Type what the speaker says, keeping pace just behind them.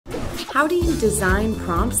How do you design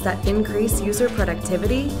prompts that increase user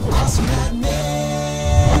productivity?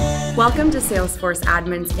 Welcome to Salesforce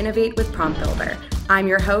Admin's Innovate with Prompt Builder. I'm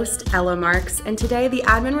your host, Ella Marks, and today the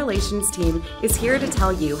Admin Relations team is here to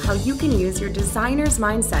tell you how you can use your designer's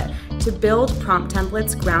mindset to build prompt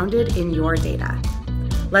templates grounded in your data.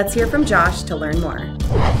 Let's hear from Josh to learn more.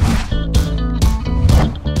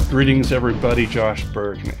 Greetings, everybody. Josh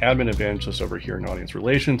Berg, an admin evangelist over here in Audience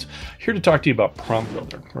Relations, here to talk to you about Prompt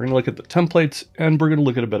Builder. We're going to look at the templates, and we're going to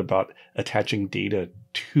look at a bit about attaching data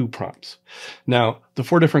to prompts. Now, the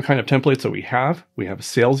 4 different kind of templates that we have a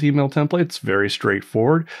sales email template. It's very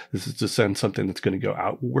straightforward. This is to send something that's going to go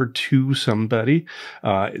outward to somebody.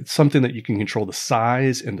 It's something that you can control the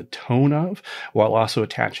size and the tone of, while also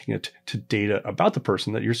attaching it to data about the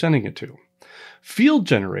person that you're sending it to. Field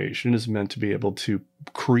generation is meant to be able to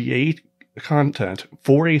create content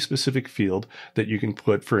for a specific field that you can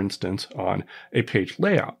put, for instance, on a page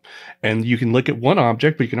layout. And you can look at one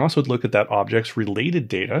object, but you can also look at that object's related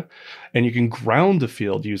data, and you can ground the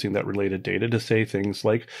field using that related data to say things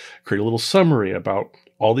like create a little summary about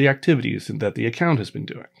all the activities that the account has been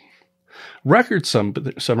doing. Record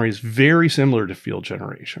summary is very similar to field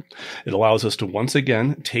generation. It allows us to once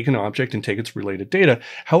again take an object and take its related data.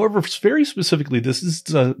 However, very specifically, this is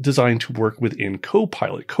designed to work within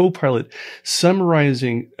Copilot. Copilot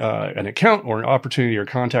summarizing an account or an opportunity or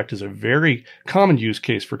contact is a very common use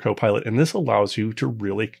case for Copilot, and this allows you to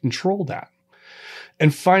really control that.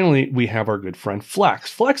 And finally, we have our good friend Flex.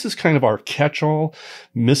 Flex is kind of our catch-all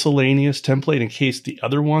miscellaneous template in case the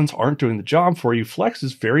other ones aren't doing the job for you. Flex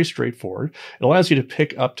is very straightforward. It allows you to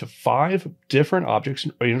pick up to 5 different objects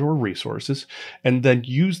or resources and then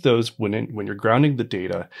use those when you're grounding the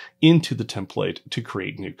data into the template to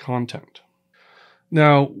create new content.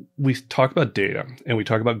 Now, we talk about data, and we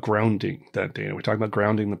talk about grounding that data. We talk about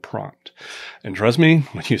grounding the prompt. And trust me,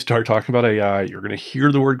 when you start talking about AI, you're going to hear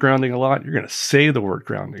the word grounding a lot. You're going to say the word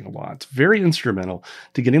grounding a lot. It's very instrumental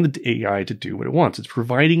to getting the AI to do what it wants. It's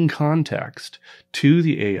providing context to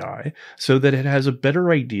the AI so that it has a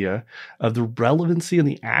better idea of the relevancy and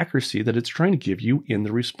the accuracy that it's trying to give you in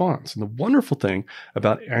the response. And the wonderful thing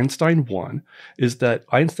about Einstein 1 is that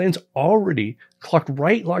Einstein's already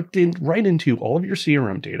locked in right into all of your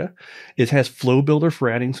CRM data. It has Flow Builder for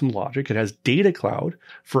adding some logic. It has Data Cloud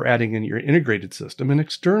for adding in your integrated system and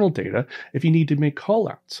external data if you need to make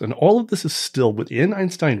callouts. And all of this is still within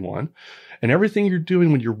Einstein 1. And everything you're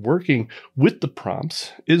doing when you're working with the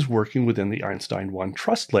prompts is working within the Einstein 1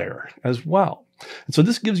 trust layer as well. And so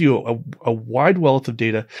this gives you a wide wealth of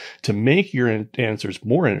data to make your answers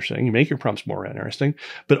more interesting, you make your prompts more interesting.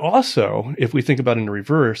 But also, if we think about it in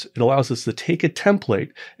reverse, it allows us to take a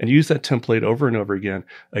template and use that template over and over again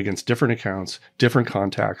against different accounts, different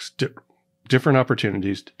contacts, different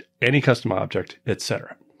opportunities, any custom object,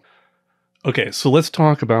 etc. Okay, so let's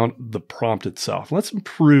talk about the prompt itself. Let's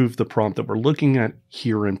improve the prompt that we're looking at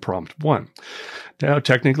here in prompt 1. Now,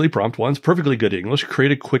 technically, prompt 1 is perfectly good English.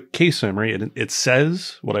 Create a quick case summary, and it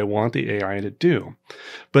says what I want the AI to do.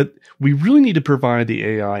 But we really need to provide the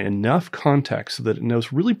AI enough context so that it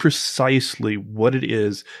knows really precisely what it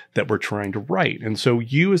is that we're trying to write. And so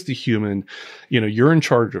you as the human, you're in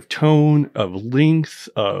charge of tone, of length,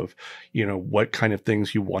 of, what kind of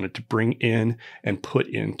things you want it to bring in and put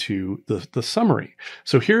into the summary.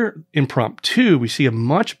 So here in prompt 2, we see a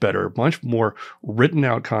much more written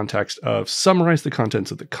out context of summarize the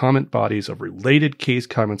contents of the comment bodies of related case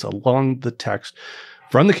comments along the text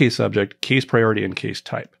from the case subject, case priority, and case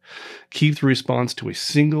type. Keep the response to a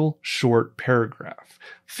single short paragraph.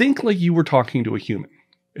 Think like you were talking to a human.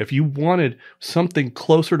 If you wanted something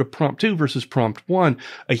closer to prompt 2 versus prompt 1,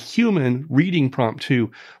 a human reading prompt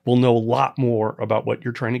 2 will know a lot more about what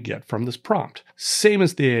you're trying to get from this prompt. Same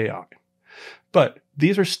as the AI. But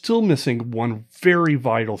these are still missing one very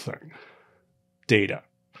vital thing: data.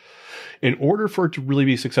 In order for it to really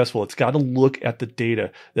be successful, it's got to look at the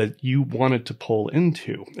data that you wanted to pull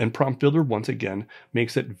into. And Prompt Builder, once again,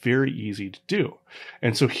 makes it very easy to do.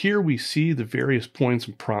 And so here we see the various points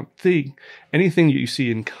in prompt thing. Anything that you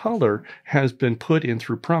see in color has been put in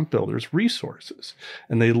through Prompt Builder's resources,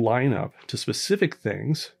 and they line up to specific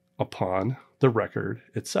things upon the record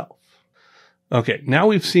itself. Okay, now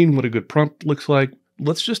we've seen what a good prompt looks like.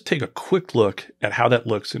 Let's just take a quick look at how that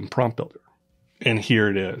looks in Prompt Builder. And here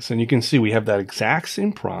it is. And you can see we have that exact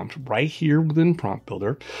same prompt right here within Prompt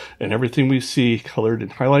Builder. And everything we see colored and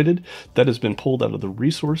highlighted, that has been pulled out of the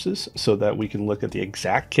resources so that we can look at the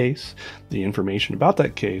exact case, the information about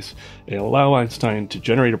that case, and allow Einstein to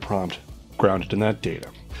generate a prompt grounded in that data.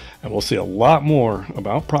 And we'll see a lot more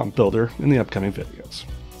about Prompt Builder in the upcoming videos.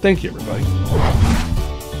 Thank you, everybody.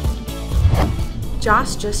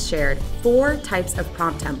 Josh just shared 4 types of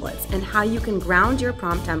prompt templates and how you can ground your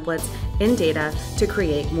prompt templates in data to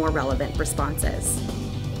create more relevant responses.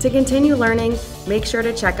 To continue learning, make sure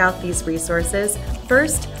to check out these resources.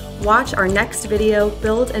 First, watch our next video,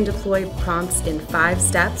 Build and Deploy Prompts in 5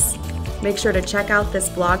 Steps. Make sure to check out this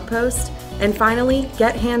blog post. And finally,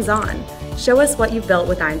 get hands-on. Show us what you've built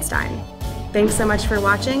with Einstein. Thanks so much for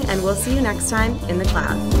watching, and we'll see you next time in the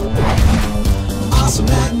cloud.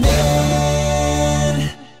 Awesome.